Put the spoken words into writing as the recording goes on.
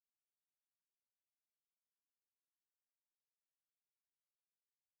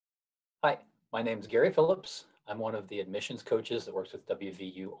Hi, my name is Gary Phillips. I'm one of the admissions coaches that works with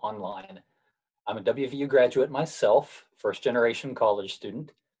WVU Online. I'm a WVU graduate myself, first generation college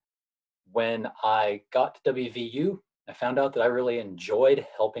student. When I got to WVU, I found out that I really enjoyed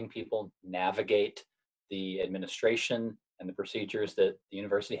helping people navigate the administration and the procedures that the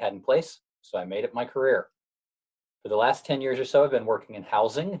university had in place. So I made it my career. For the last 10 years or so, I've been working in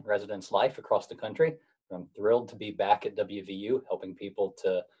housing, residence life across the country. I'm thrilled to be back at WVU, helping people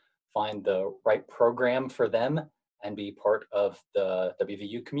to find the right program for them and be part of the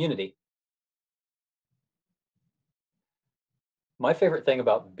WVU community. My favorite thing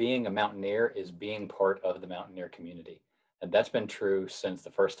about being a mountaineer is being part of the mountaineer community. And that's been true since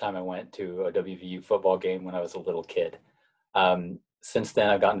the first time I went to a WVU football game when I was a little kid. Since then,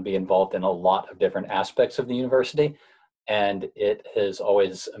 I've gotten to be involved in a lot of different aspects of the university, and it has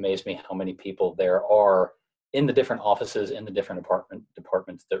always amazed me how many people there are in the different offices, in the different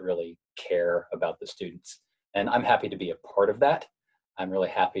departments that really care about the students. And I'm happy to be a part of that. I'm really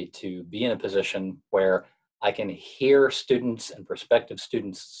happy to be in a position where I can hear students and prospective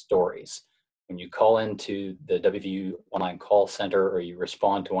students' stories. When you call into the WVU online call center or you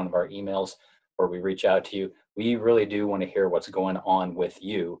respond to one of our emails or we reach out to you, we really do want to hear what's going on with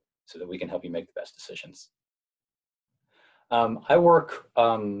you so that we can help you make the best decisions. I work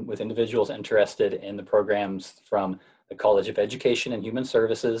with individuals interested in the programs from the College of Education and Human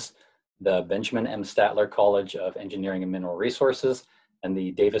Services, the Benjamin M. Statler College of Engineering and Mineral Resources, and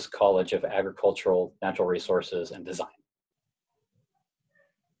the Davis College of Agricultural, Natural Resources, and Design.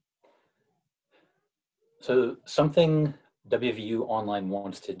 So something WVU Online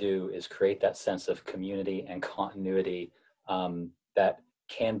wants to do is create that sense of community and continuity that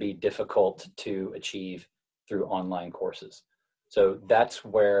can be difficult to achieve through online courses. So that's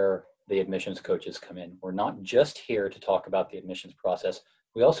where the admissions coaches come in. We're not just here to talk about the admissions process.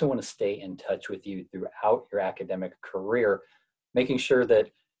 We also want to stay in touch with you throughout your academic career, making sure that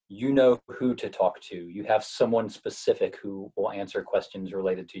you know who to talk to. You have someone specific who will answer questions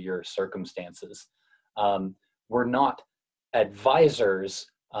related to your circumstances. We're not advisors,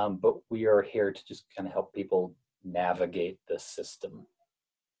 but we are here to just kind of help people navigate the system.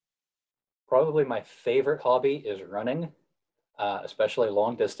 Probably my favorite hobby is running, especially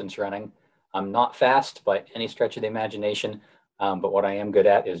long distance running. I'm not fast by any stretch of the imagination, but what I am good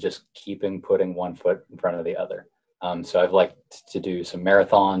at is just putting one foot in front of the other. So I've liked to do some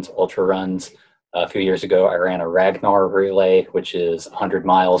marathons, ultra runs. A few years ago, I ran a Ragnar relay, which is 100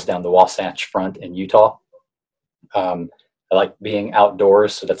 miles down the Wasatch Front in Utah. I like being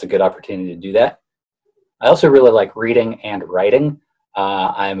outdoors, so that's a good opportunity to do that. I also really like reading and writing.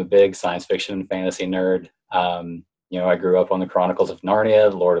 I'm a big science fiction and fantasy nerd. I grew up on the Chronicles of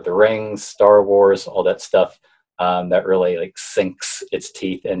Narnia, Lord of the Rings, Star Wars, all that stuff that really like sinks its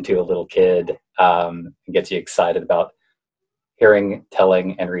teeth into a little kid and gets you excited about hearing,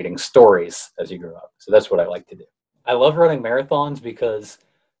 telling, and reading stories as you grow up. So that's what I like to do. I love running marathons because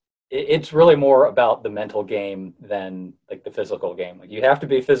it's really more about the mental game than like the physical game. Like you have to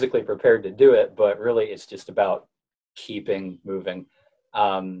be physically prepared to do it, but really it's just about keeping moving.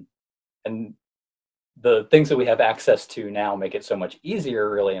 And the things that we have access to now make it so much easier,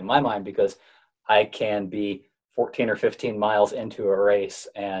 really, in my mind, because I can be 14 or 15 miles into a race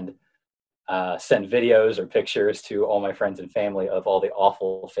and send videos or pictures to all my friends and family of all the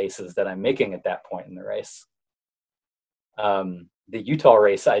awful faces that I'm making at that point in the race. The Utah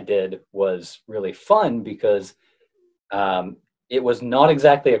race I did was really fun because it was not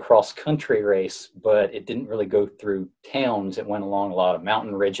exactly a cross country race, but it didn't really go through towns. It went along a lot of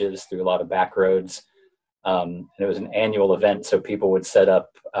mountain ridges, through a lot of back roads. And it was an annual event, so people would set up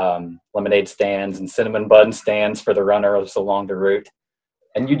lemonade stands and cinnamon bun stands for the runners along the route.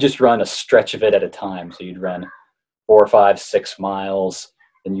 And you just run a stretch of it at a time. So you'd run 4 or 5, 6 miles,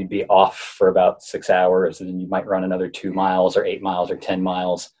 then you'd be off for about 6 hours, and then you might run another 2 miles or 8 miles or 10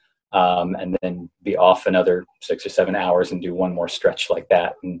 miles, and then be off another 6 or 7 hours and do one more stretch like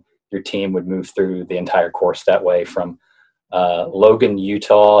that. And your team would move through the entire course that way from Logan,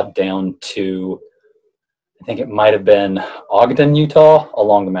 Utah down to, I think it might have been Ogden, Utah,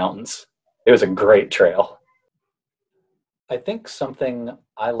 along the mountains. It was a great trail. I think something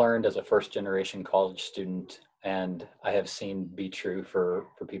I learned as a first generation college student, and I have seen be true for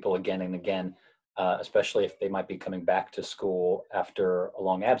people again and again, especially if they might be coming back to school after a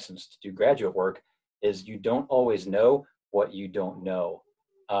long absence to do graduate work, is you don't always know what you don't know.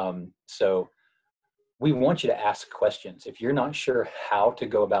 So we want you to ask questions. If you're not sure how to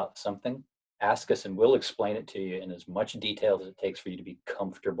go about something, ask us and we'll explain it to you in as much detail as it takes for you to be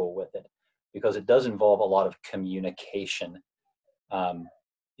comfortable with it, because it does involve a lot of communication. Um,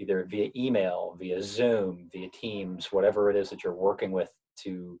 either via email, via Zoom, via Teams, whatever it is that you're working with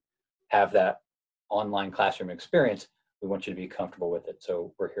to have that online classroom experience. We want you to be comfortable with it.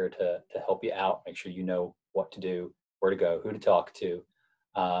 So we're here to help you out, make sure you know what to do, where to go, who to talk to.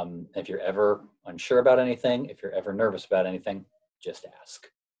 If you're ever unsure about anything, if you're ever nervous about anything, just ask.